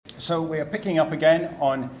So we are picking up again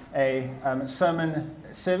on a sermon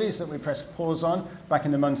series that we pressed pause on back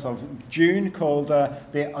in the month of June called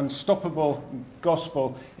The Unstoppable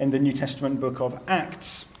Gospel in the New Testament book of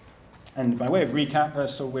Acts. And by way of recap,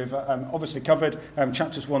 so we've obviously covered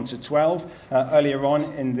chapters 1 to 12 earlier on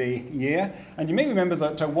in the year. And you may remember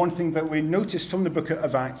that one thing that we noticed from the book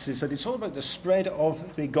of Acts is that it's all about the spread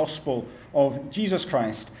of the gospel of Jesus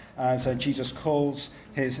Christ as Jesus calls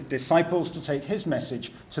his disciples to take his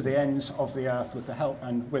message to the ends of the earth with the help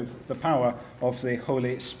and with the power of the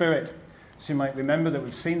Holy Spirit. So you might remember that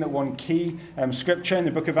we've seen that one key scripture in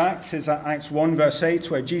the book of Acts is Acts 1 verse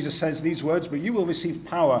 8, where Jesus says these words, "But you will receive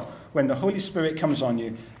power when the Holy Spirit comes on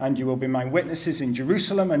you, and you will be my witnesses in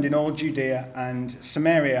Jerusalem and in all Judea and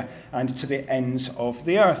Samaria and to the ends of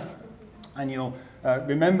the earth." And you'll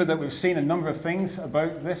remember that we've seen a number of things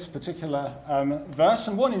about this particular verse,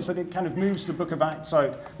 and one is that it kind of moves the book of Acts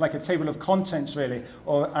out like a table of contents, really,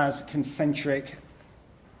 or as concentric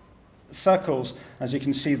circles, as you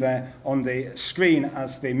can see there on the screen,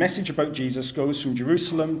 as the message about Jesus goes from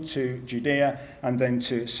Jerusalem to Judea and then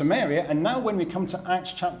to Samaria. And now when we come to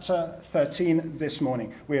Acts chapter 13 this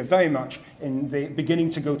morning, we are very much in the beginning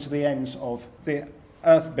to go to the ends of the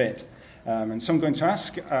earth bit. And so I'm going to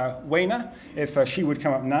ask Wayna if she would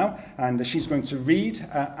come up now, and she's going to read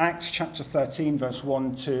Acts chapter 13 verse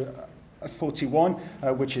 1 to 41,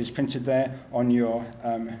 which is printed there on your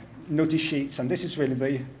notice sheets, and this is really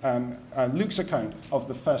the Luke's account of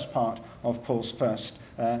the first part of Paul's first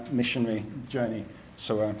missionary journey.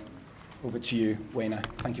 So over to you, Wayna.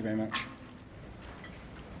 Thank you very much.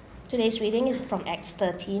 Today's reading is from Acts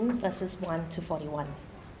 13, verses 1 to 41.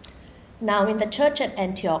 Now in the church at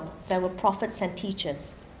Antioch there were prophets and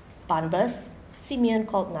teachers: Barnabas, Simeon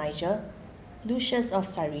called Niger, Lucius of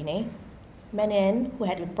Cyrene, Manaen, who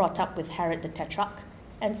had been brought up with Herod the Tetrarch,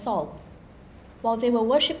 and Saul. While they were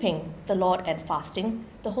worshipping the Lord and fasting,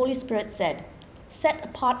 the Holy Spirit said, "Set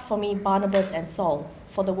apart for me Barnabas and Saul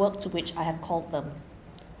for the work to which I have called them."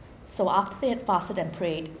 So after they had fasted and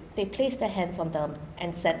prayed, they placed their hands on them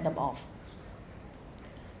and sent them off.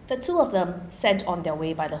 The two of them, sent on their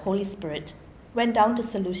way by the Holy Spirit, went down to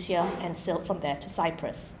Seleucia and sailed from there to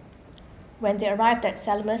Cyprus. When they arrived at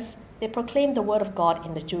Salamis, they proclaimed the word of God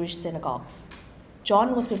in the Jewish synagogues.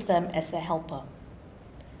 John was with them as their helper.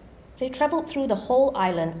 They traveled through the whole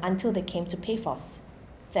island until they came to Paphos.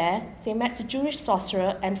 There, they met a Jewish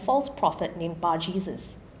sorcerer and false prophet named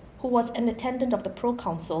Bar-Jesus, who was an attendant of the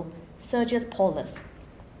proconsul Sergius Paulus.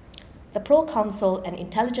 The proconsul, an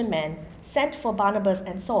intelligent man, sent for Barnabas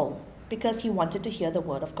and Saul because he wanted to hear the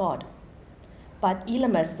word of God. But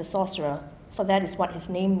Elymas the sorcerer, for that is what his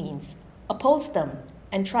name means, opposed them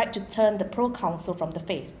and tried to turn the proconsul from the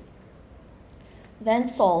faith. Then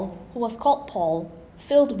Saul, who was called Paul,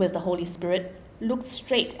 filled with the Holy Spirit, looked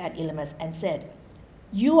straight at Elymas and said,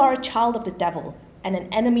 "You are a child of the devil and an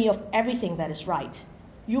enemy of everything that is right.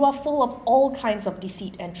 You are full of all kinds of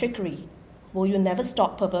deceit and trickery. Will you never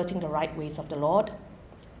stop perverting the right ways of the Lord?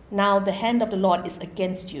 Now the hand of the Lord is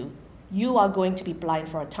against you. You are going to be blind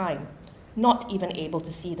for a time, not even able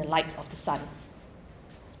to see the light of the sun."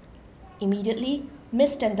 Immediately,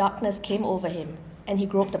 mist and darkness came over him, and he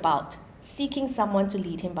groped about, seeking someone to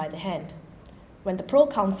lead him by the hand. When the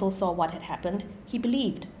proconsul saw what had happened, he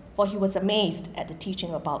believed, for he was amazed at the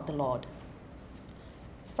teaching about the Lord.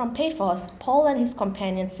 From Paphos, Paul and his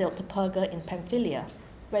companions sailed to Perga in Pamphylia,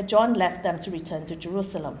 where John left them to return to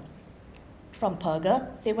Jerusalem. From Perga,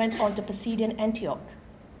 they went on to Pisidian Antioch.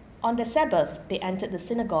 On the Sabbath, they entered the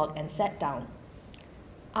synagogue and sat down.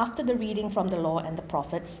 After the reading from the law and the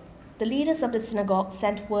prophets, the leaders of the synagogue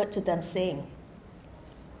sent word to them, saying,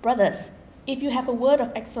 "Brothers, if you have a word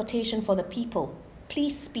of exhortation for the people,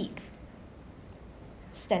 please speak."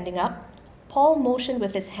 Standing up, Paul motioned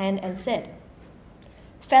with his hand and said,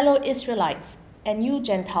 "Fellow Israelites, and you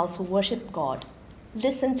Gentiles who worship God,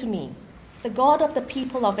 listen to me. The God of the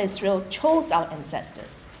people of Israel chose our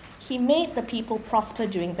ancestors. He made the people prosper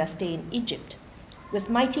during their stay in Egypt. With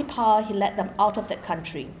mighty power, he led them out of that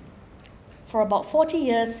country. For about 40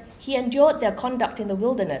 years, he endured their conduct in the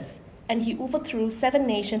wilderness, and he overthrew 7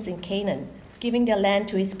 nations in Canaan, giving their land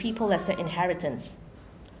to his people as their inheritance.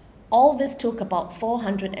 All this took about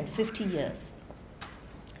 450 years.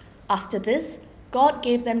 After this, God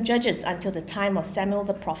gave them judges until the time of Samuel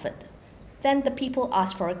the prophet. Then the people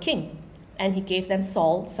asked for a king, and he gave them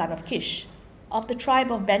Saul, son of Kish, of the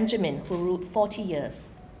tribe of Benjamin, who ruled 40 years.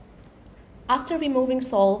 After removing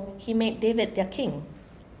Saul, he made David their king.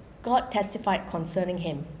 God testified concerning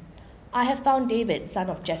him, "I have found David, son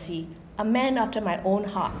of Jesse, a man after my own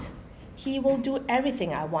heart. He will do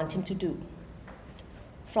everything I want him to do."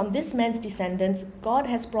 From this man's descendants, God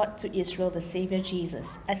has brought to Israel the Savior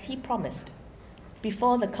Jesus, as he promised.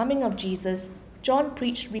 Before the coming of Jesus, John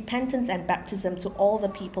preached repentance and baptism to all the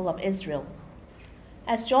people of Israel.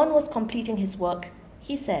 As John was completing his work,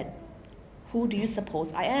 he said, "Who do you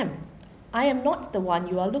suppose I am? I am not the one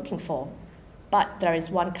you are looking for, but there is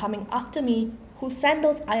one coming after me, whose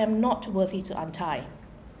sandals I am not worthy to untie."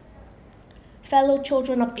 Fellow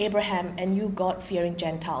children of Abraham and you God-fearing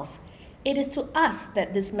Gentiles, it is to us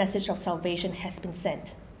that this message of salvation has been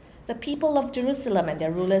sent. The people of Jerusalem and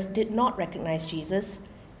their rulers did not recognize Jesus,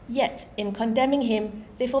 yet in condemning him,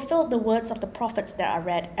 they fulfilled the words of the prophets that are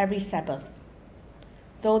read every Sabbath.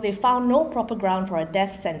 Though they found no proper ground for a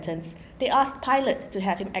death sentence, they asked Pilate to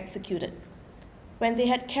have him executed. When they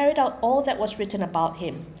had carried out all that was written about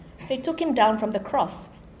him, they took him down from the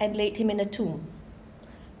cross and laid him in a tomb.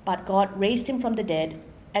 But God raised him from the dead,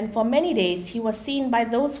 and for many days he was seen by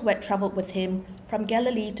those who had traveled with him from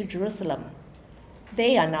Galilee to Jerusalem.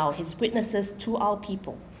 They are now his witnesses to our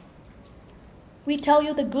people. We tell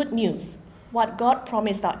you the good news. What God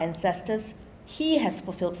promised our ancestors, he has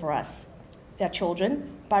fulfilled for us, their children,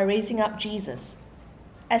 by raising up Jesus.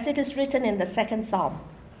 As it is written in the 2nd Psalm,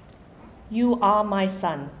 "You are my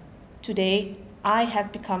son. Today I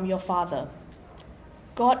have become your father."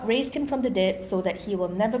 God raised him from the dead so that he will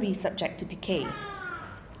never be subject to decay.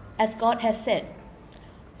 As God has said,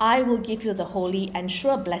 "I will give you the holy and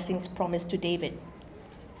sure blessings promised to David."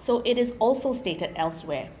 So it is also stated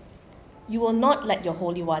elsewhere, "You will not let your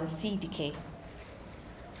Holy One see decay."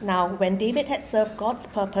 Now, when David had served God's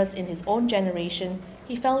purpose in his own generation,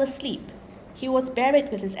 he fell asleep. He was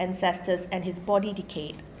buried with his ancestors and his body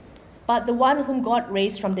decayed. But the one whom God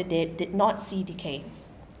raised from the dead did not see decay.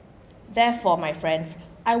 Therefore, my friends,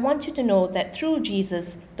 I want you to know that through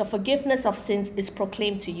Jesus, the forgiveness of sins is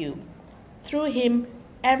proclaimed to you. Through him,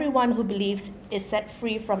 everyone who believes is set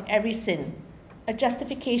free from every sin, a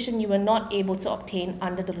justification you were not able to obtain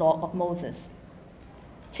under the law of Moses.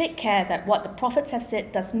 Take care that what the prophets have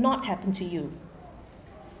said does not happen to you.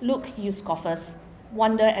 Look, you scoffers,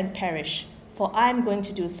 wonder and perish, for I am going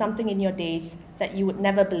to do something in your days that you would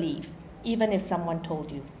never believe, even if someone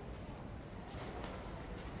told you.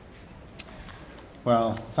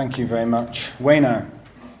 Well, thank you very much, Wayna.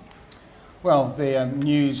 Well, the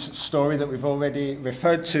news story that we've already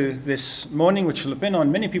referred to this morning, which will have been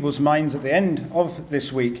on many people's minds at the end of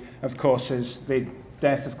this week, of course, is the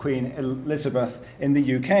death of Queen Elizabeth in the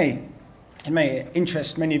UK. It may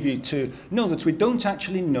interest many of you to know that we don't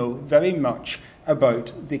actually know very much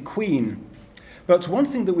about the Queen. But one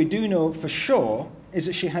thing that we do know for sure is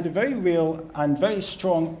that she had a very real and very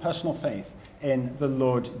strong personal faith in the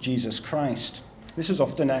Lord Jesus Christ. This is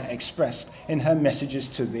often expressed in her messages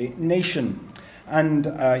to the nation. And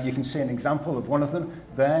you can see an example of one of them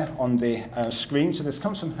there on the screen. So this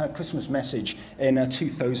comes from her Christmas message in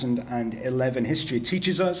 2011. History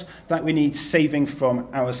teaches us that we need saving from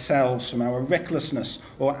ourselves, from our recklessness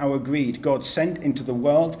or our greed. God sent into the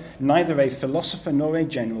world neither a philosopher nor a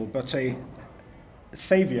general, but a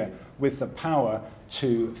Saviour with the power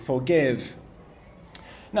to forgive.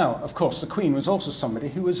 Now, of course, the Queen was also somebody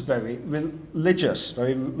who was very religious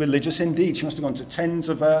indeed. She must have gone to tens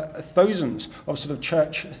of thousands of sort of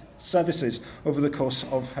church services over the course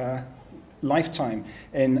of her lifetime.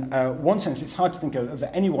 In one sense, it's hard to think of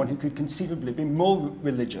anyone who could conceivably be more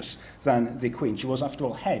religious than the Queen. She was, after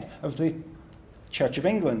all, head of the Church of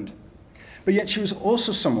England. But yet she was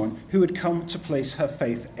also someone who had come to place her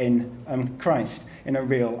faith in Christ in a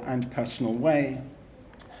real and personal way.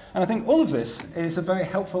 And I think all of this is a very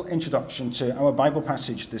helpful introduction to our Bible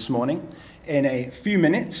passage this morning. In a few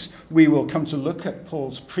minutes, we will come to look at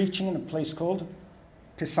Paul's preaching in a place called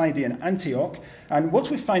Pisidian Antioch. And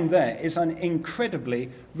what we find there is an incredibly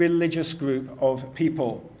religious group of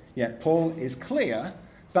people. Yet Paul is clear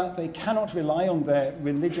that they cannot rely on their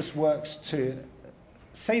religious works to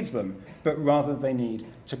save them, but rather they need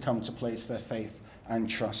to come to place their faith and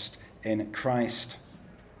trust in Christ.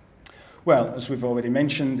 Well, as we've already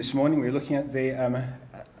mentioned this morning, we're looking at the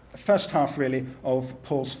first half, really, of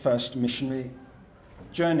Paul's first missionary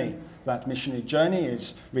journey. That missionary journey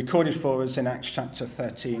is recorded for us in Acts chapter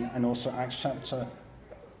 13 and also Acts chapter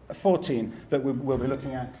 14 that we'll be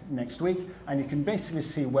looking at next week. And you can basically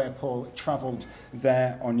see where Paul travelled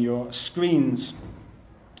there on your screens.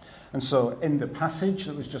 And so in the passage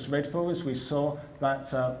that was just read for us, we saw that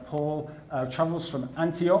Paul travels from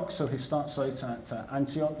Antioch. So he starts out at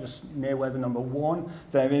Antioch, just near where the number 1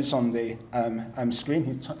 there is on the screen.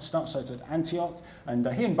 He starts out at Antioch. And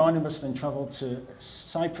he and Barnabas then travel to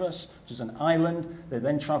Cyprus, which is an island. They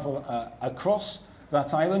then travel across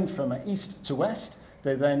that island from east to west.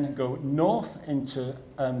 They then go north into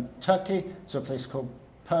Turkey, to a place called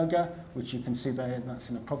Perga, which you can see there, that's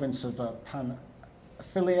in the province of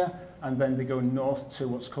Pamphylia, and then they go north to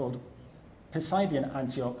what's called Pisidian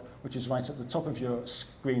Antioch, which is right at the top of your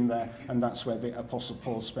screen there, and that's where the Apostle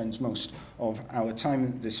Paul spends most of our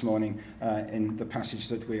time this morning in the passage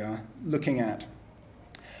that we are looking at.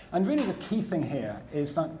 And really the key thing here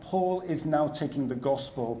is that Paul is now taking the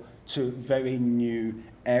gospel to very new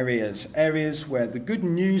areas where the good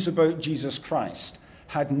news about Jesus Christ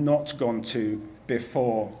had not gone to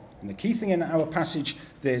before. And the key thing in our passage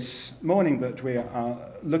this morning that we are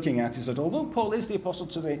looking at is that although Paul is the apostle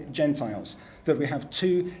to the Gentiles, that we have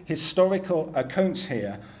two historical accounts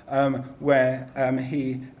here where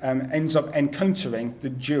he ends up encountering the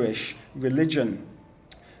Jewish religion.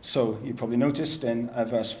 So you probably noticed in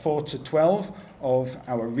verse 4 to 12 of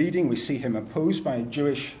our reading, we see him opposed by a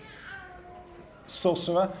Jewish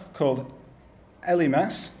sorcerer called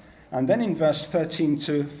Elymas. And then in verse 13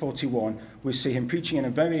 to 41, we see him preaching in a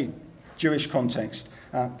very Jewish context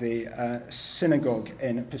at the synagogue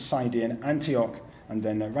in Pisidian Antioch. And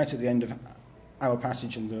then right at the end of our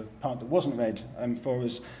passage, in the part that wasn't read for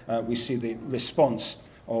us, we see the response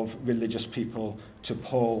of religious people to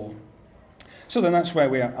Paul. So then that's where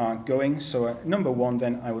we are going. So number one,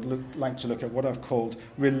 then, I would like to look at what I've called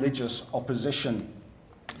religious opposition.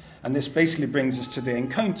 And this basically brings us to the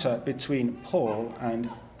encounter between Paul and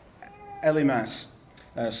Elymas.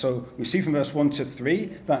 So we see from verse 1 to 3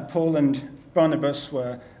 that Paul and Barnabas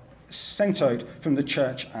were sent out from the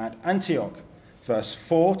church at Antioch. Verse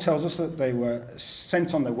 4 tells us that they were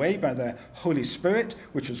sent on their way by the Holy Spirit,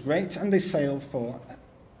 which was great, and they sailed for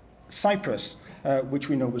Cyprus, which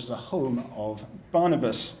we know was the home of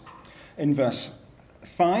Barnabas. In verse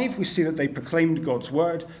 5, we see that they proclaimed God's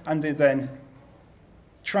word, and they then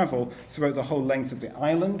travel throughout the whole length of the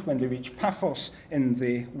island. When they reach Paphos in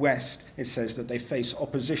the west, it says that they face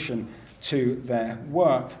opposition to their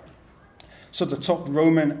work. So the top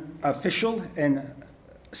Roman official in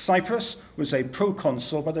Cyprus was a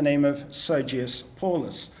proconsul by the name of Sergius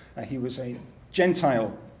Paulus. He was a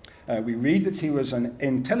Gentile. We read that he was an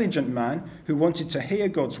intelligent man who wanted to hear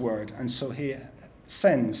God's word, and so he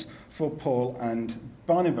sends for Paul and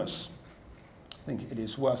Barnabas. I think it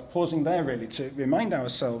is worth pausing there, really, to remind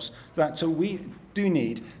ourselves that we do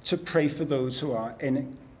need to pray for those who are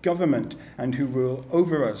in government and who rule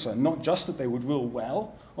over us. And not just that they would rule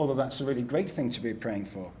well, although that's a really great thing to be praying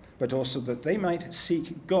for, but also that they might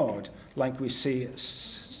seek God, like we see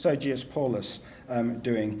Sergius Paulus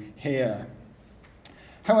doing here.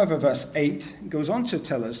 However, verse 8 goes on to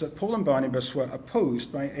tell us that Paul and Barnabas were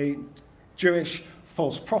opposed by a Jewish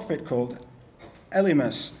false prophet called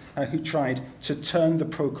Elymas, who tried to turn the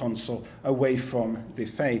proconsul away from the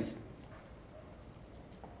faith.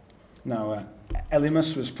 Now,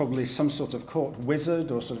 Elymas was probably some sort of court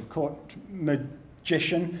wizard or sort of court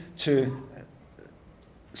magician to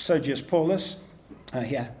Sergius Paulus.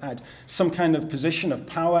 He had some kind of position of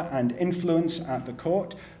power and influence at the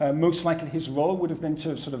court. Most likely his role would have been to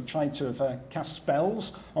have sort of tried to have cast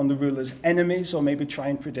spells on the ruler's enemies, or maybe try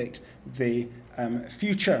and predict the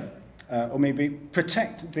future. Or maybe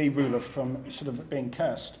protect the ruler from sort of being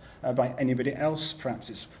cursed by anybody else, perhaps.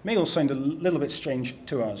 It may all sound a little bit strange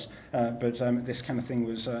to us, but this kind of thing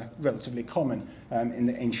was relatively common in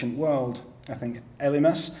the ancient world. I think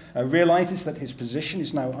Elymas realizes that his position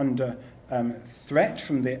is now under threat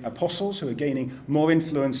from the apostles, who are gaining more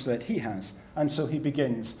influence than he has, and so he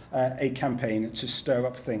begins a campaign to stir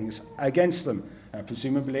up things against them.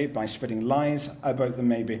 Presumably by spreading lies about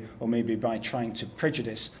them, or maybe by trying to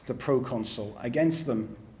prejudice the proconsul against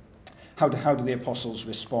them. How do the apostles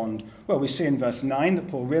respond? Well, we see in verse 9 that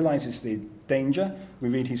Paul realizes the danger. We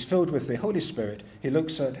read he's filled with the Holy Spirit. He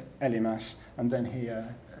looks at Elymas, and then he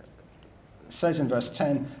says in verse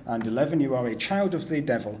 10 and 11, "You are a child of the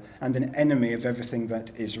devil and an enemy of everything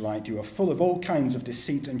that is right. You are full of all kinds of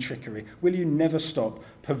deceit and trickery. Will you never stop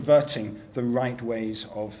perverting the right ways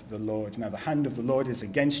of the Lord? Now the hand of the Lord is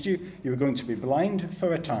against you. You are going to be blind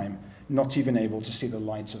for a time, not even able to see the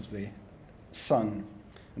light of the sun."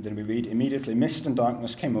 And then we read, "Immediately mist and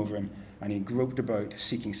darkness came over him, and he groped about,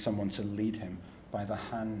 seeking someone to lead him by the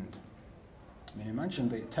hand." I mean, imagine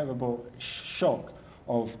the terrible shock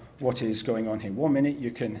of what is going on here. 1 minute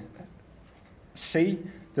you can see,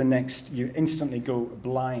 the next you instantly go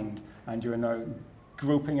blind, and you are now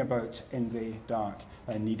groping about in the dark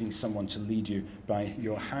and needing someone to lead you by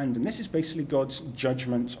your hand. And this is basically God's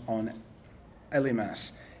judgment on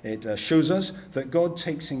Elymas. It shows us that God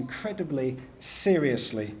takes incredibly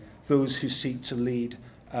seriously those who seek to lead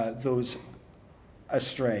those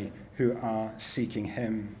astray who are seeking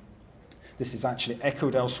him. This is actually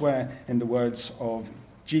echoed elsewhere in the words of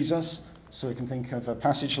Jesus. So we can think of a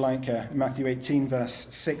passage like Matthew 18, verse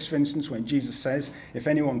 6, for instance, when Jesus says, "If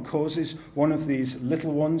anyone causes one of these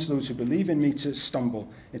little ones, those who believe in me, to stumble,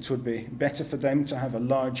 it would be better for them to have a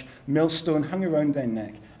large millstone hung around their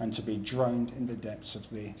neck and to be drowned in the depths of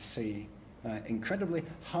the sea." Incredibly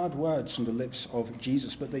hard words from the lips of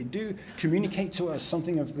Jesus, but they do communicate to us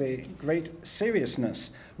something of the great seriousness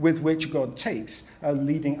with which God takes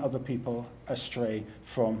leading other people astray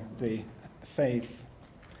from the faith.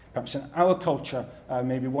 Perhaps in our culture,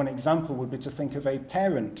 maybe one example would be to think of a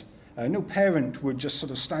parent. No parent would just sort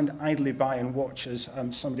of stand idly by and watch as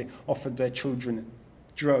somebody offered their children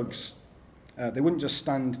drugs. They wouldn't just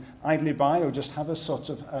stand idly by or just have a sort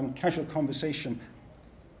of casual conversation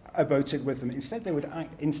about it with them. Instead, they would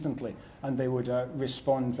act instantly, and they would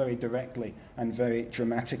respond very directly and very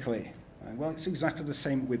dramatically. Well, it's exactly the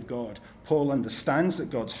same with God. Paul understands that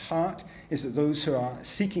God's heart is that those who are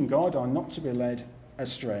seeking God are not to be led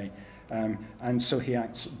astray, and so he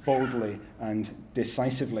acts boldly and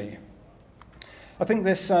decisively. I think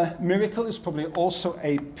this miracle is probably also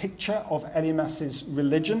a picture of Elymas's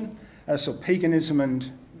religion. So paganism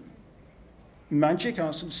and magic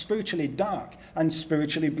are sort of spiritually dark and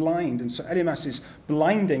spiritually blind, and so Elymas's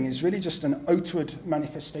blinding is really just an outward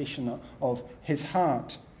manifestation of his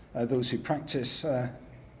heart. Those who practice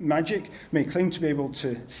magic may claim to be able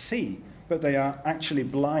to see, but they are actually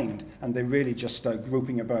blind, and they're really just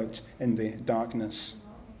groping about in the darkness.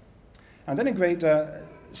 And then a great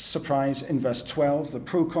surprise in verse 12, the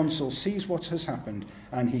proconsul sees what has happened,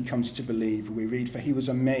 and he comes to believe. We read, "For he was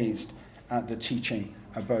amazed at the teaching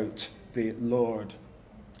about the Lord."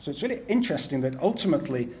 So it's really interesting that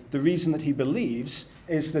ultimately the reason that he believes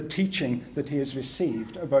is the teaching that he has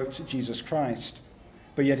received about Jesus Christ.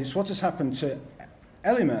 But yet it's what has happened to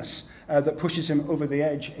Elymas that pushes him over the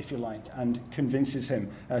edge, if you like, and convinces him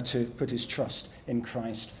to put his trust in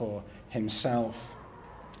Christ for himself.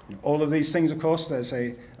 All of these things, of course, there's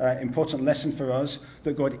an important lesson for us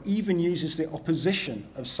that God even uses the opposition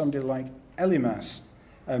of somebody like Elymas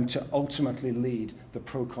to ultimately lead the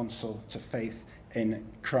proconsul to faith in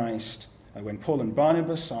Christ. When Paul and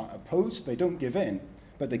Barnabas are opposed, they don't give in,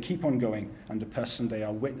 but they keep on going, and the person they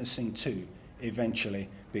are witnessing to eventually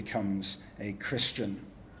becomes a Christian.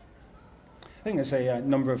 I think there's a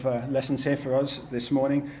number of lessons here for us this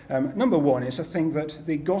morning. Number one is I think that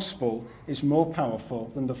the gospel is more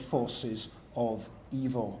powerful than the forces of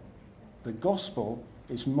evil. The gospel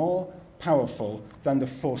is more powerful than the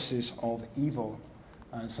forces of evil.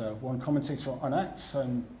 As one commentator on Acts,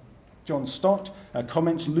 John Stott,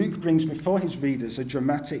 comments, Luke brings before his readers a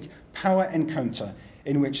dramatic power encounter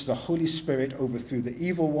in which the Holy Spirit overthrew the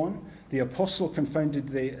evil one, the apostle confounded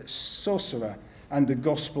the sorcerer, and the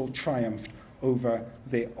gospel triumphed over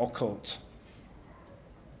the occult.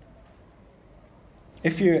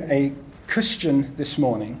 If you're a Christian this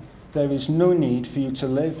morning, there is no need for you to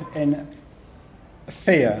live in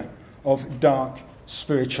fear of dark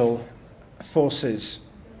spiritual forces.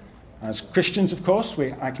 As Christians, of course,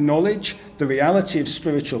 we acknowledge the reality of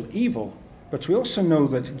spiritual evil, but we also know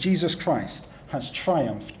that Jesus Christ has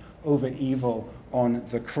triumphed over evil on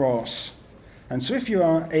the cross. And so if you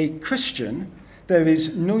are a Christian, there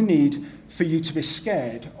is no need for you to be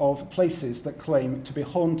scared of places that claim to be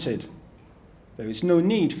haunted. There is no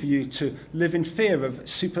need for you to live in fear of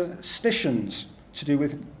superstitions to do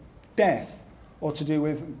with death or to do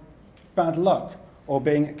with bad luck or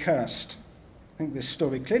being cursed. I think this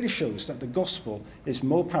story clearly shows that the gospel is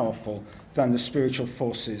more powerful than the spiritual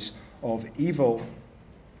forces of evil.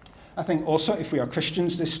 I think also, if we are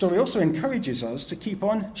Christians, this story also encourages us to keep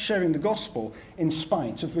on sharing the gospel in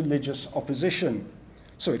spite of religious opposition.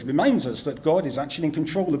 So it reminds us that God is actually in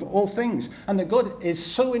control of all things, and that God is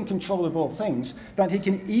so in control of all things that he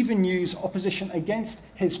can even use opposition against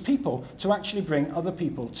his people to actually bring other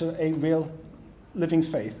people to a real living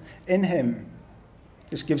faith in him.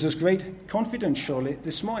 This gives us great confidence, surely,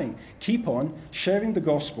 this morning. Keep on sharing the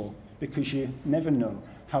gospel, because you never know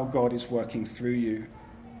how God is working through you.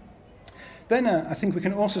 Then I think we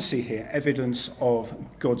can also see here evidence of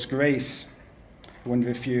God's grace. I wonder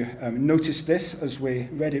if you noticed this as we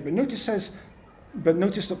read it. But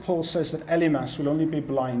notice that Paul says that Elymas will only be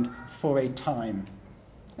blind for a time.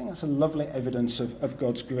 I think that's a lovely evidence of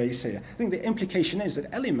God's grace here. I think the implication is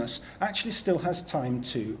that Elymas actually still has time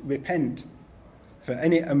to repent. For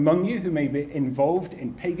any among you who may be involved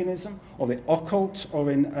in paganism or the occult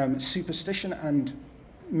or in superstition and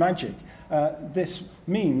magic, this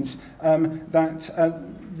means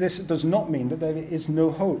this does not mean that there is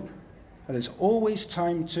no hope. There's always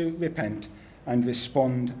time to repent and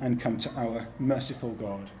respond and come to our merciful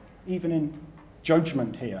God. Even in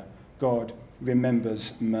judgment here, God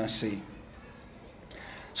remembers mercy.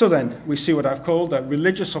 So then, we see what I've called a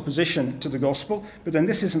religious opposition to the gospel, but then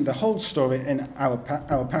this isn't the whole story in our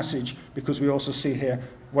passage, because we also see here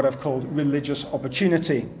what I've called religious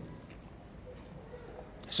opportunity.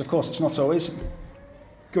 So, of course, it's not always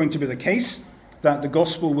going to be the case that the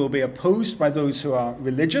gospel will be opposed by those who are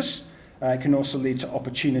religious. It can also lead to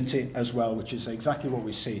opportunity as well, which is exactly what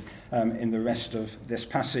we see in the rest of this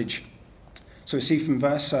passage. So we see from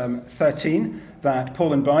verse 13 that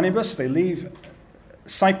Paul and Barnabas, they leave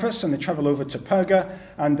Cyprus and they travel over to Perga,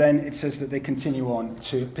 and then it says that they continue on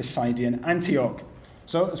to Pisidian Antioch.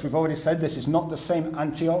 So, as we've already said, this is not the same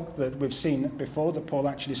Antioch that we've seen before that Paul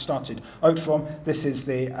actually started out from. This is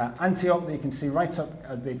the Antioch that you can see right up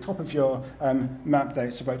at the top of your map there.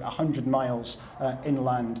 It's about 100 miles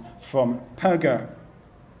inland from Perga.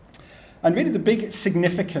 And really the big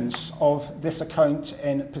significance of this account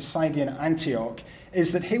in Pisidian Antioch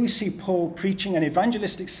is that here we see Paul preaching an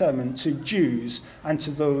evangelistic sermon to Jews and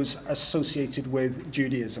to those associated with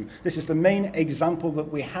Judaism. This is the main example that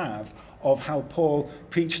we have of how Paul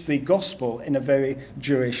preached the gospel in a very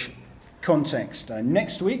Jewish context.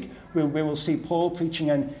 Next week, we will see Paul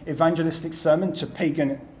preaching an evangelistic sermon to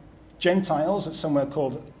pagan Gentiles at somewhere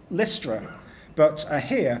called Lystra. But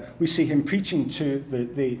here we see him preaching to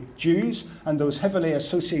the Jews and those heavily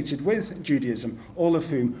associated with Judaism, all of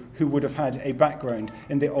whom who would have had a background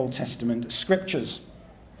in the Old Testament scriptures.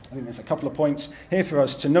 I think there's a couple of points here for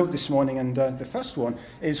us to note this morning, and the first one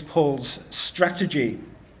is Paul's strategy.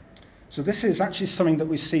 So this is actually something that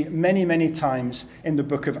we see many, many times in the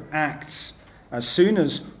book of Acts. As soon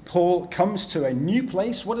as Paul comes to a new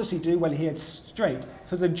place, what does he do? Well, he heads straight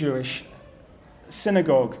for the Jewish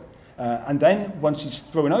synagogue. And then, once he's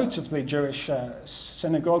thrown out of the Jewish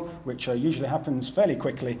synagogue, which usually happens fairly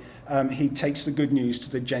quickly, he takes the good news to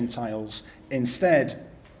the Gentiles instead.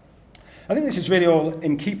 I think this is really all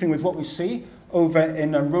in keeping with what we see over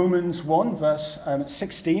in Romans 1, verse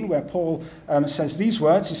 16, where Paul says these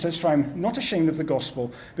words. He says, "For I'm not ashamed of the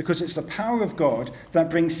gospel, because it's the power of God that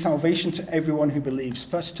brings salvation to everyone who believes,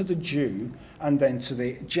 first to the Jew and then to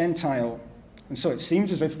the Gentile." And so it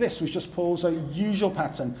seems as if this was just Paul's usual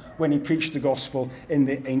pattern when he preached the gospel in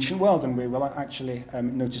the ancient world, and we will actually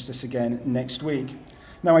notice this again next week.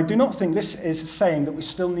 Now, I do not think this is saying that we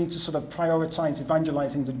still need to sort of prioritize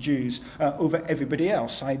evangelizing the Jews over everybody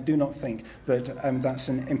else. I do not think that that's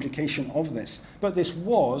an implication of this. But this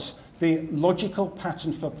was the logical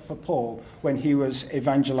pattern for Paul when he was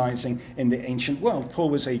evangelizing in the ancient world.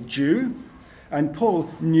 Paul was a Jew, and Paul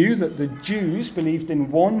knew that the Jews believed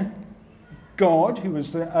in one God, who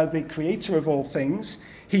was the creator of all things.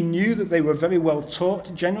 He knew that they were very well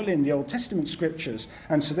taught generally in the Old Testament scriptures,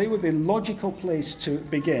 and so they were the logical place to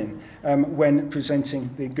begin when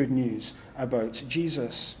presenting the good news about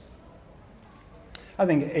Jesus. I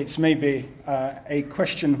think it's maybe a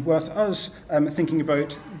question worth us thinking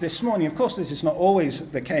about this morning. Of course, this is not always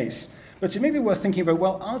the case, but it may be worth thinking about,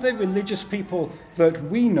 well, are there religious people that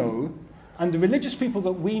we know? And the religious people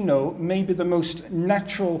that we know may be the most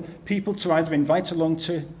natural people to either invite along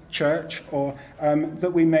to church or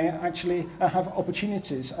that we may actually have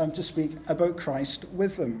opportunities to speak about Christ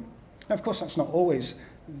with them. Now, of course, that's not always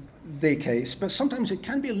the case, but sometimes it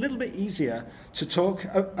can be a little bit easier to talk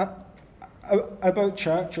about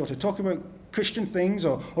church or to talk about Christian things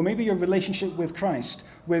or maybe your relationship with Christ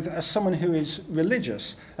with someone who is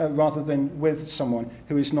religious rather than with someone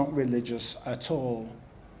who is not religious at all.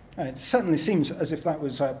 It certainly seems as if that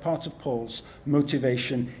was part of Paul's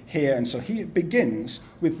motivation here, and so he begins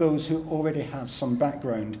with those who already have some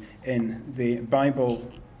background in the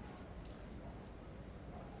Bible.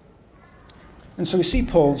 And so we see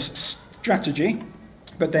Paul's strategy,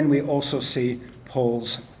 but then we also see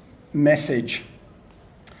Paul's message.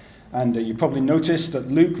 And you probably noticed that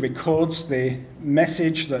Luke records the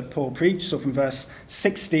message that Paul preached. So from verse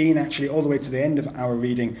 16, actually all the way to the end of our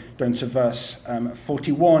reading, down to verse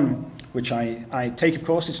 41, which I take, of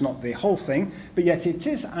course, it's not the whole thing, but yet it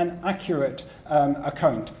is an accurate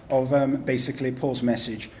account of basically Paul's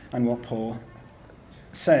message and what Paul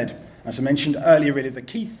said. As I mentioned earlier, really, the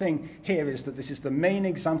key thing here is that this is the main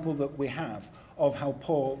example that we have of how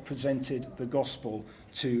Paul presented the gospel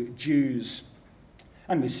to Jews.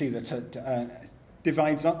 And we see that it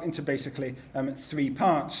divides up into basically 3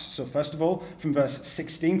 parts. So first of all, from verse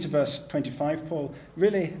 16 to verse 25, Paul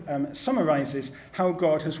really summarizes how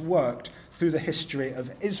God has worked through the history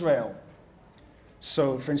of Israel.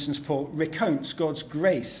 So, for instance, Paul recounts God's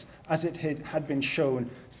grace as it had been shown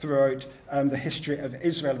throughout the history of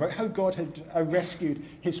Israel, about how God had rescued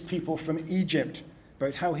his people from Egypt,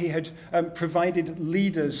 about how he had provided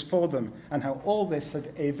leaders for them, and how all this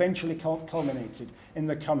had eventually culminated in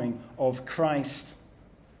the coming of Christ.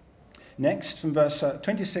 Next, from verse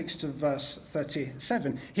 26 to verse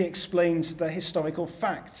 37, he explains the historical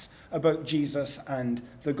facts about Jesus and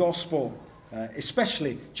the gospel,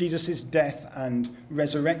 especially Jesus' death and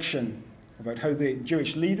resurrection, about how the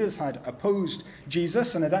Jewish leaders had opposed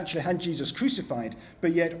Jesus and had actually had Jesus crucified,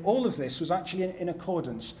 but yet all of this was actually in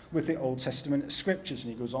accordance with the Old Testament scriptures.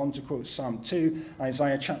 And he goes on to quote Psalm 2,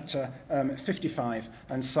 Isaiah chapter 55,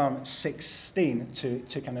 and Psalm 16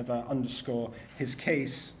 to kind of underscore his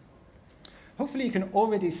case. Hopefully you can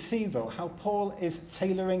already see, though, how Paul is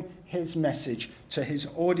tailoring his message to his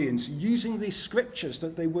audience, using these scriptures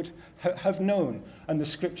that they would have known and the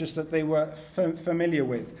scriptures that they were familiar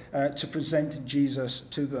with to present Jesus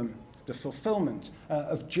to them. The fulfillment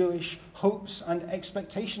of Jewish hopes and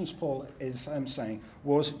expectations, Paul is saying,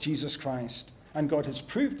 was Jesus Christ. And God has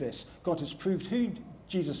proved this. God has proved who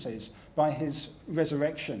Jesus is by his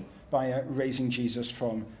resurrection, by raising Jesus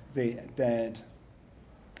from the dead.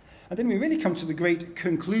 And then we really come to the great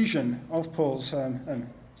conclusion of Paul's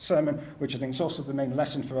sermon, which I think is also the main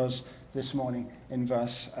lesson for us this morning in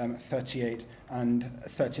verse 38 and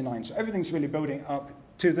 39. So everything's really building up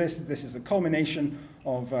to this. This is the culmination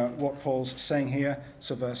of what Paul's saying here.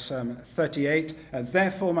 So verse 38,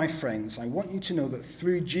 therefore, my friends, I want you to know that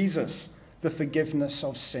through Jesus, the forgiveness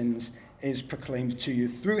of sins is proclaimed to you.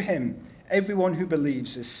 Through him, everyone who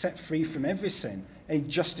believes is set free from every sin, a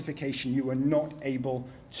justification you were not able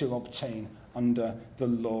to obtain under the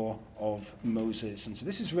law of Moses. And so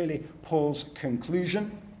this is really Paul's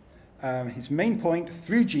conclusion. His main point,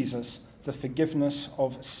 through Jesus, the forgiveness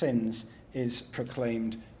of sins is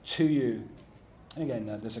proclaimed to you. And again,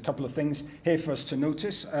 there's a couple of things here for us to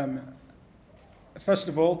notice. First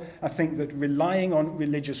of all, I think that relying on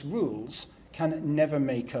religious rules can never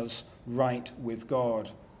make us right with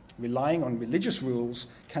God. Relying on religious rules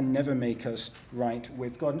can never make us right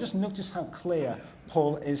with God. And just notice how clear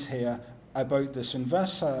Paul is here about this. In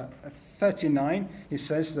verse 39, he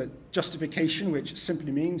says that justification, which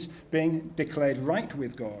simply means being declared right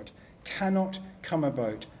with God, cannot come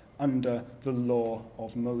about under the law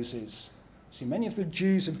of Moses. See, many of the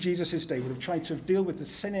Jews of Jesus' day would have tried to deal with the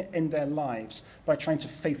sin in their lives by trying to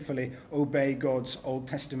faithfully obey God's Old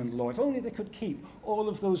Testament law. If only they could keep all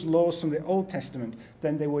of those laws from the Old Testament,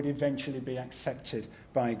 then they would eventually be accepted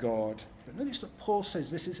by God. But notice that Paul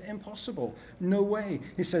says this is impossible. No way.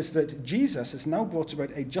 He says that Jesus has now brought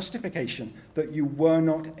about a justification that you were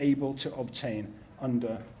not able to obtain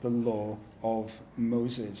under the law of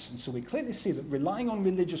Moses. And so we clearly see that relying on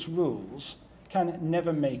religious rules can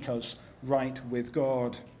never make us right with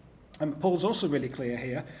God. Paul's also really clear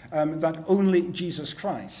here that only Jesus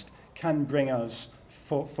Christ can bring us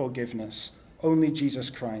forgiveness. Only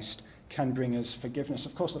Jesus Christ can bring us forgiveness.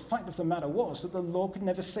 Of course, the fact of the matter was that the law could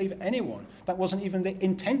never save anyone. That wasn't even the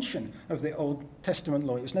intention of the Old Testament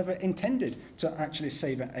law. It was never intended to actually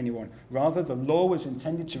save anyone. Rather, the law was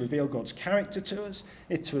intended to reveal God's character to us.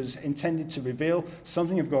 It was intended to reveal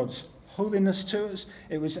something of God's holiness to us.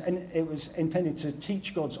 It was intended to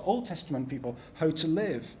teach God's Old Testament people how to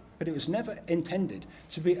live, but it was never intended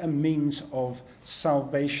to be a means of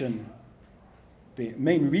salvation. The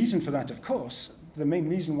main reason for that, of course, the main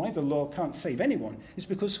reason why the law can't save anyone is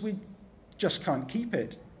because we just can't keep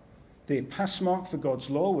it. The pass mark for God's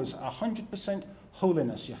law was 100%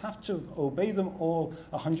 holiness. You have to obey them all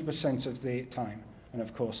 100% of the time. And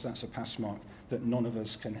of course, that's a pass mark that none of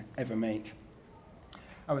us can ever make.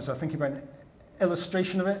 I was thinking about an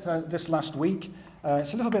illustration of it this last week.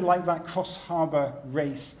 It's a little bit like that cross-harbour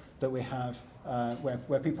race that we have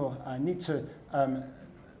where people need to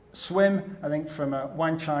swim, I think, from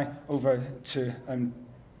Wan Chai over to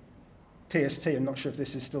TST. I'm not sure if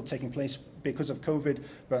this is still taking place because of COVID,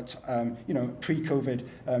 but pre-COVID,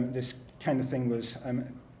 this kind of thing was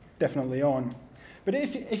definitely on. But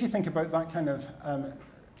if you think about that kind of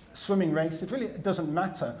swimming race, it really doesn't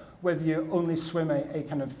matter whether you only swim a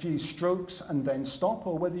kind of few strokes and then stop,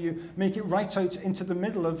 or whether you make it right out into the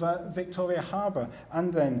middle of Victoria Harbour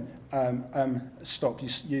and then stop.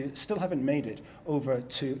 You still haven't made it over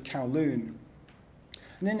to Kowloon.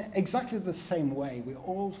 And in exactly the same way, we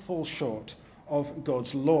all fall short of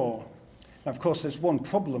God's law. Now, of course, there's one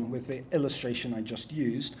problem with the illustration I just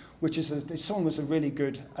used, which is that if someone was a really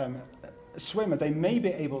good swimmer, they may be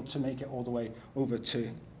able to make it all the way over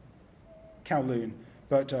to Kowloon.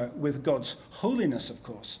 But with God's holiness, of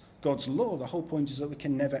course, God's law, the whole point is that we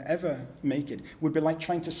can never, ever make it. It would be like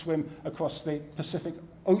trying to swim across the Pacific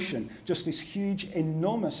Ocean, just this huge,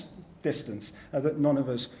 enormous distance that none of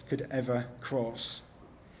us could ever cross.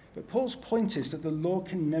 But Paul's point is that the law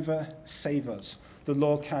can never save us. The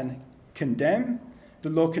law can condemn. The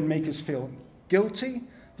law can make us feel guilty.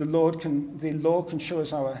 The law can show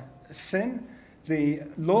us our sin. The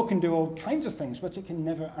law can do all kinds of things, but it can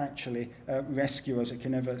never actually rescue us. It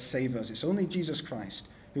can never save us. It's only Jesus Christ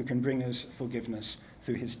who can bring us forgiveness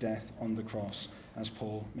through his death on the cross, as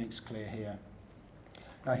Paul makes clear here.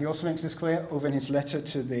 He also makes this clear over in his letter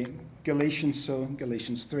to the Galatians, so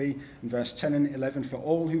Galatians 3 and verse 10 and 11, for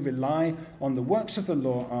all who rely on the works of the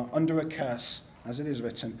law are under a curse, as it is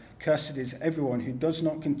written, cursed is everyone who does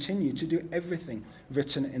not continue to do everything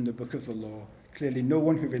written in the book of the law. Clearly, no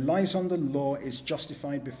one who relies on the law is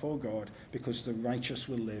justified before God, because the righteous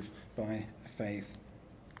will live by faith.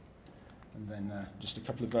 And then just a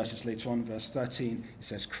couple of verses later on, verse 13, it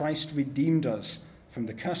says, Christ redeemed us from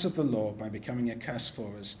the curse of the law by becoming a curse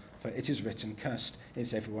for us, for it is written, cursed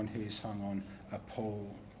is everyone who is hung on a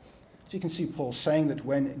pole. So you can see Paul saying that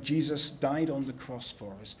when Jesus died on the cross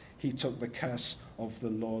for us, he took the curse of the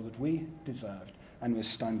law that we deserved and was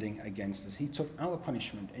standing against us. He took our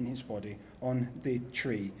punishment in his body on the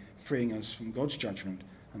tree, freeing us from God's judgment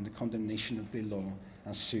and the condemnation of the law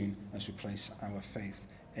as soon as we place our faith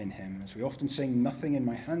in him. As we often sing, nothing in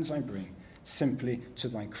my hands I bring, simply to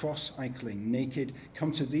thy cross I cling, naked,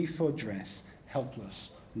 come to thee for dress,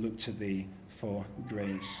 helpless, look to thee for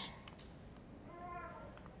grace.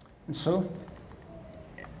 And so,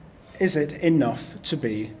 is it enough to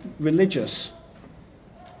be religious?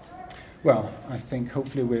 Well, I think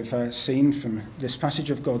hopefully we've seen from this passage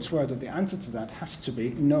of God's word that the answer to that has to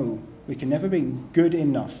be no. We can never be good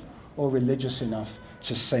enough or religious enough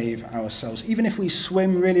to save ourselves. Even if we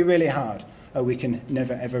swim really, really hard, we can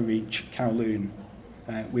never ever reach Kowloon.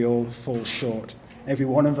 We all fall short. Every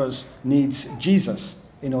one of us needs Jesus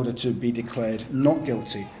in order to be declared not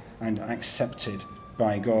guilty and accepted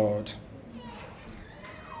by God.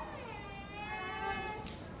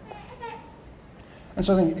 And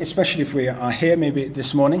so I think, especially if we are here maybe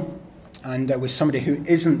this morning and with somebody who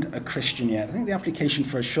isn't a Christian yet, I think the application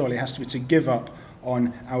for us surely has to be to give up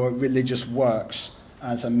on our religious works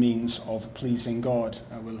as a means of pleasing God.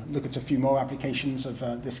 We'll look at a few more applications of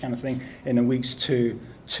this kind of thing in the weeks to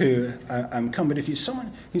come. But if you're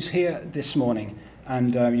someone who's here this morning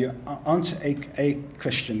and you aren't a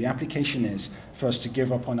Christian, the application is for us to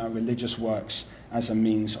give up on our religious works as a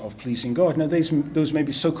means of pleasing God. Now, those may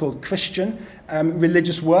be so-called Christian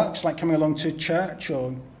religious works, like coming along to church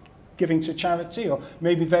or giving to charity, or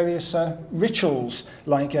maybe various rituals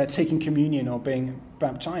like taking communion or being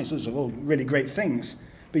baptized. Those are all really great things.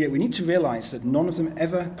 But yet we need to realize that none of them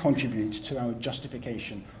ever contribute to our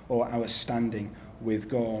justification or our standing with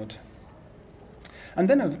God. And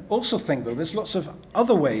then I also think, though, there's lots of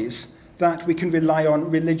other ways that we can rely on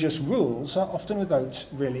religious rules, often without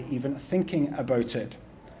really even thinking about it.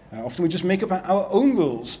 Often we just make up our own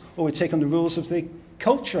rules, or we take on the rules of the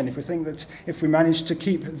culture, and if we think that if we manage to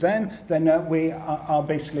keep them, then we are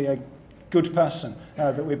basically a good person,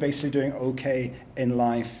 that we're basically doing okay in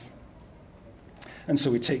life. And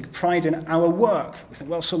so we take pride in our work. We think,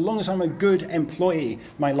 well, so long as I'm a good employee,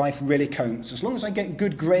 my life really counts. As long as I get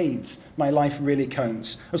good grades, my life really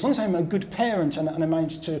counts. As long as I'm a good parent and I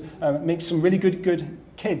manage to make some really good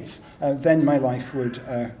kids, then my life would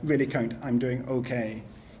really count. I'm doing okay.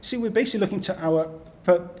 See, we're basically looking to our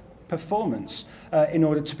performance in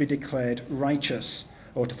order to be declared righteous,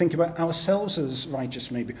 or to think about ourselves as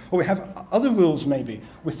righteous maybe. Or we have other rules maybe.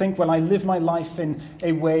 We think, well, I live my life in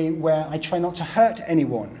a way where I try not to hurt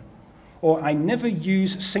anyone, or I never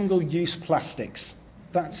use single-use plastics.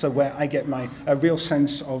 That's where I get my real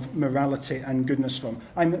sense of morality and goodness from.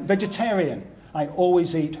 I'm vegetarian. I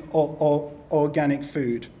always eat organic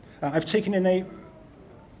food. I've taken in a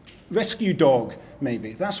rescue dog,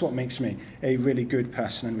 maybe. That's what makes me a really good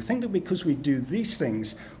person. And we think that because we do these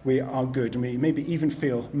things, we are good, and we maybe even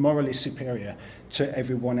feel morally superior to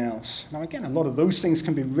everyone else. Now, again, a lot of those things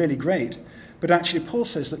can be really great, but actually Paul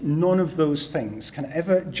says that none of those things can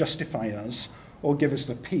ever justify us or give us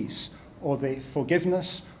the peace or the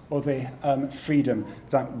forgiveness or the freedom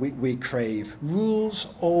that we crave. Rules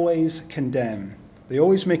always condemn. They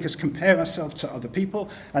always make us compare ourselves to other people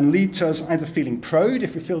and lead to us either feeling proud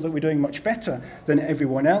if we feel that we're doing much better than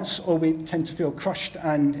everyone else, or we tend to feel crushed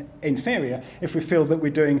and inferior if we feel that we're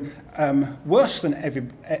doing worse than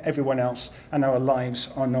everyone else and our lives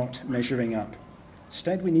are not measuring up.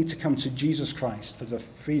 Instead, we need to come to Jesus Christ for the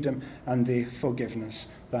freedom and the forgiveness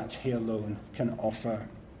that he alone can offer.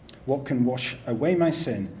 What can wash away my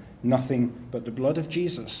sin? Nothing but the blood of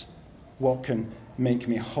Jesus. What can make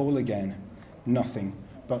me whole again? Nothing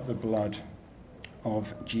but the blood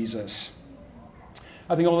of Jesus.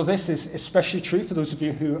 I think all of this is especially true for those of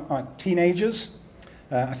you who are teenagers.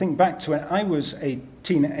 I think back to when I was a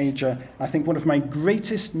teenager, I think one of my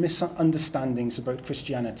greatest misunderstandings about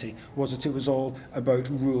Christianity was that it was all about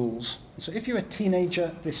rules. So if you're a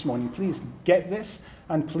teenager this morning, please get this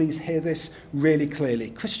and please hear this really clearly.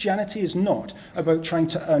 Christianity is not about trying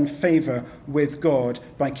to earn favor with God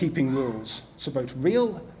by keeping rules. It's about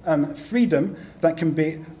real freedom that can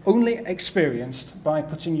be only experienced by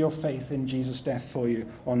putting your faith in Jesus' death for you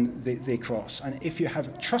on the cross. And if you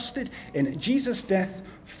have trusted in Jesus' death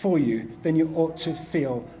for you, then you ought to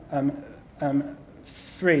feel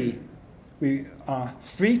free. We are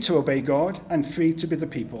free to obey God and free to be the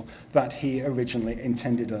people that he originally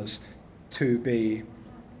intended us to be.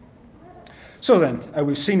 So then,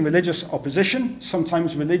 we've seen religious opposition.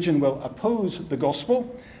 Sometimes religion will oppose the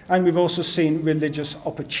gospel. And we've also seen religious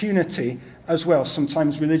opportunity as well.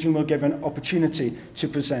 Sometimes religion will give an opportunity to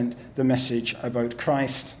present the message about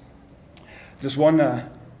Christ. There's one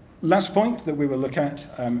last point that we will look at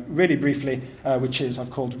really briefly, which is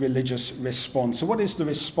I've called religious response. So what is the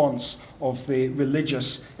response of the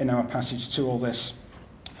religious in our passage to all this?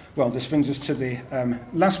 Well, this brings us to the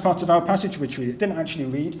last part of our passage, which we didn't actually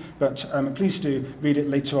read, but please do read it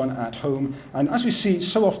later on at home. And as we see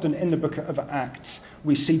so often in the book of Acts,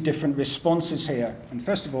 we see different responses here. And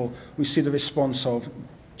first of all, we see the response of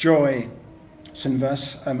joy. So in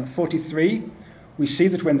verse 43, we see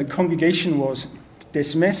that when the congregation was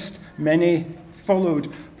dismissed, many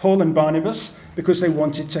followed Paul and Barnabas because they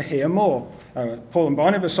wanted to hear more. Paul and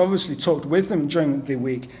Barnabas obviously talked with them during the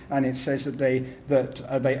week, and it says that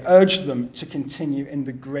they urged them to continue in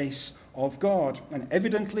the grace of God. And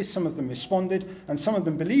evidently some of them responded, and some of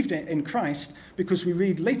them believed in Christ, because we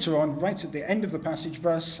read later on, right at the end of the passage,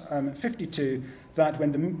 verse 52, that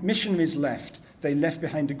when the missionaries left, they left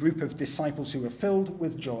behind a group of disciples who were filled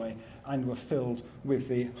with joy and were filled with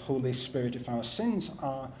the Holy Spirit. If our sins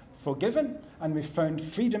are forgiven and we've found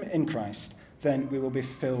freedom in Christ, then we will be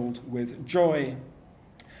filled with joy.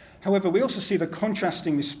 However, we also see the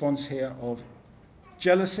contrasting response here of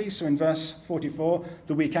jealousy. So in verse 44,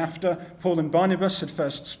 the week after Paul and Barnabas had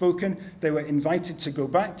first spoken, they were invited to go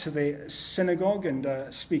back to the synagogue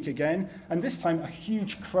and speak again. And this time a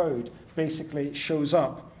huge crowd basically shows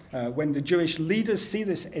up. When the Jewish leaders see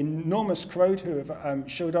this enormous crowd who have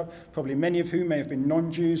showed up, probably many of whom may have been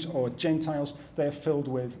non-Jews or Gentiles, they are filled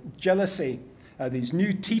with jealousy. These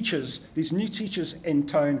new teachers in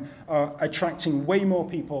town are attracting way more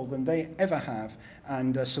people than they ever have,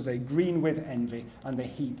 and so they green with envy and they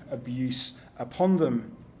heap abuse upon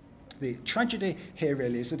them. The tragedy here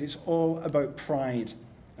really is that it's all about pride.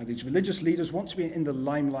 These religious leaders want to be in the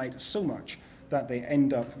limelight so much that they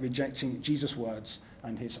end up rejecting Jesus' words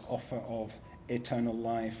and his offer of eternal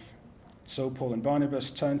life. So Paul and Barnabas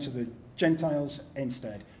turn to the Gentiles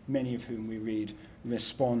instead, many of whom we read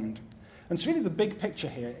respond. And so really the big picture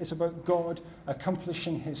here is about God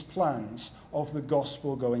accomplishing his plans of the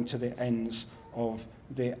gospel going to the ends of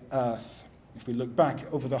the earth. If we look back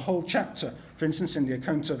over the whole chapter, for instance, in the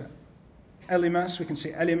account of Elymas, we can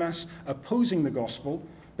see Elymas opposing the gospel,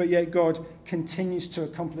 but yet God continues to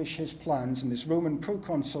accomplish his plans, and this Roman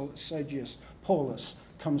proconsul Sergius Paulus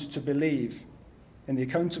comes to believe. In the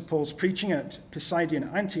account of Paul's preaching at Pisidian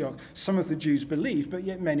Antioch, some of the Jews believe, but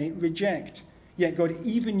yet many reject. Yet God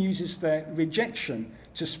even uses their rejection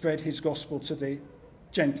to spread his gospel to the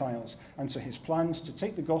Gentiles. And so his plans to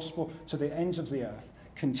take the gospel to the ends of the earth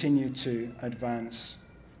continue to advance.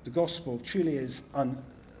 The gospel truly is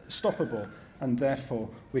unstoppable, and therefore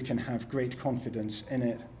we can have great confidence in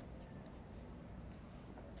it.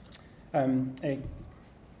 A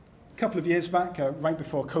couple of years back, right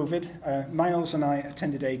before COVID, Miles and I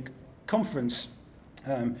attended a conference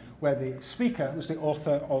where the speaker was the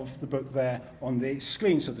author of the book there on the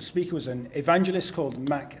screen. So the speaker was an evangelist called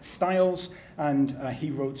Mac Stiles, and he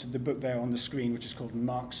wrote the book there on the screen, which is called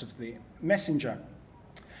Marks of the Messenger.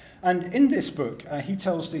 And in this book, he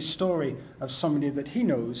tells the story of somebody that he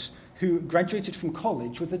knows who graduated from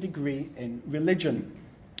college with a degree in religion.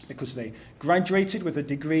 Because they graduated with a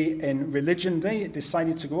degree in religion, they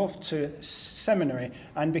decided to go off to seminary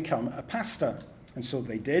and become a pastor. And so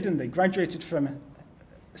they did, and they graduated from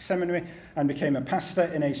seminary and became a pastor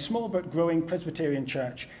in a small but growing Presbyterian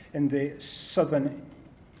church in the southern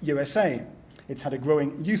USA. It's had a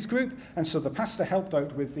growing youth group, and so the pastor helped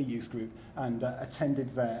out with the youth group and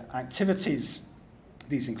attended their activities.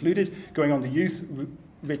 These included going on the youth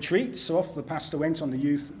retreat. So off the pastor went on the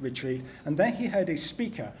youth retreat, and there he heard a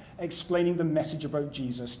speaker explaining the message about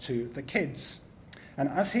Jesus to the kids. And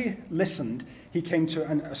as he listened, he came to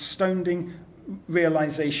an astounding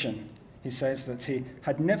realization. He says that he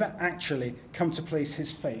had never actually come to place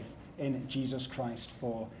his faith in Jesus Christ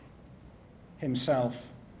for himself.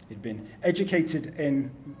 He'd been educated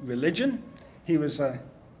in religion. He was a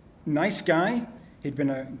nice guy. He'd been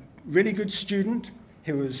a really good student.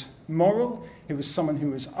 He was moral. He was someone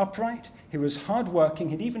who was upright. He was hardworking.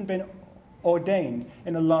 He'd even been ordained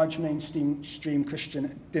in a large mainstream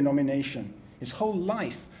Christian denomination. His whole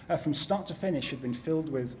life, from start to finish, had been filled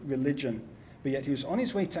with religion. But yet he was on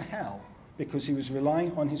his way to hell because he was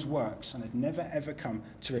relying on his works and had never ever come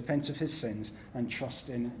to repent of his sins and trust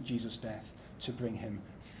in Jesus' death to bring him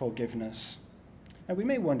forgiveness. Now we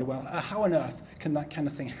may wonder, well, how on earth can that kind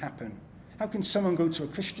of thing happen? How can someone go to a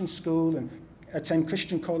Christian school and attend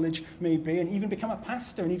Christian college, maybe, and even become a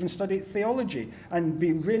pastor and even study theology and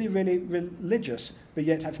be really, really religious, but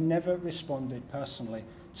yet have never responded personally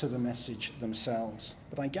to the message themselves?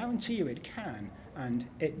 But I guarantee you it can, and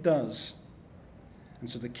it does. And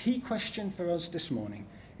so the key question for us this morning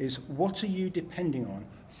is, what are you depending on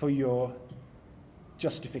for your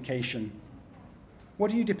justification?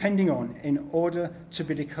 What are you depending on in order to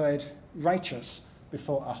be declared righteous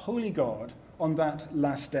before a holy God on that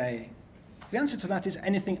last day? The answer to that is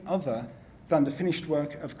anything other than the finished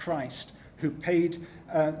work of Christ, who paid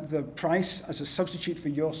the price as a substitute for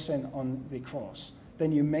your sin on the cross.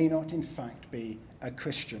 Then you may not, in fact, be a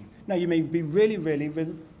Christian. Now, you may be really,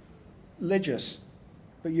 really religious,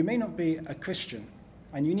 but you may not be a Christian.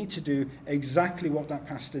 And you need to do exactly what that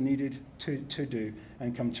pastor needed to do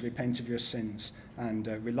and come to repent of your sins and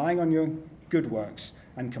relying on your good works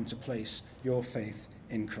and come to place your faith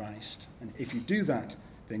in Christ. And if you do that,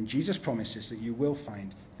 then Jesus promises that you will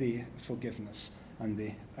find the forgiveness and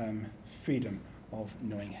the freedom of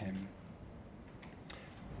knowing him.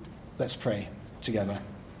 Let's pray together.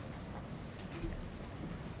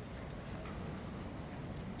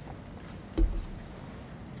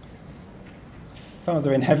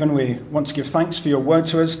 Father in heaven, we want to give thanks for your word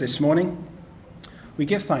to us this morning. We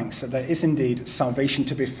give thanks that there is indeed salvation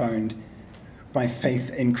to be found by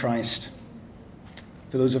faith in Christ.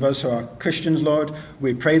 For those of us who are Christians, Lord,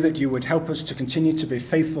 we pray that you would help us to continue to be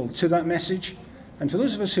faithful to that message. And for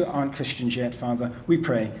those of us who aren't Christians yet, Father, we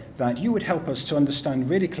pray that you would help us to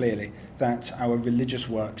understand really clearly that our religious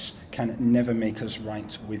works can never make us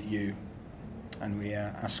right with you. And we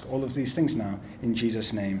ask all of these things now in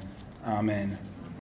Jesus' name. Amen.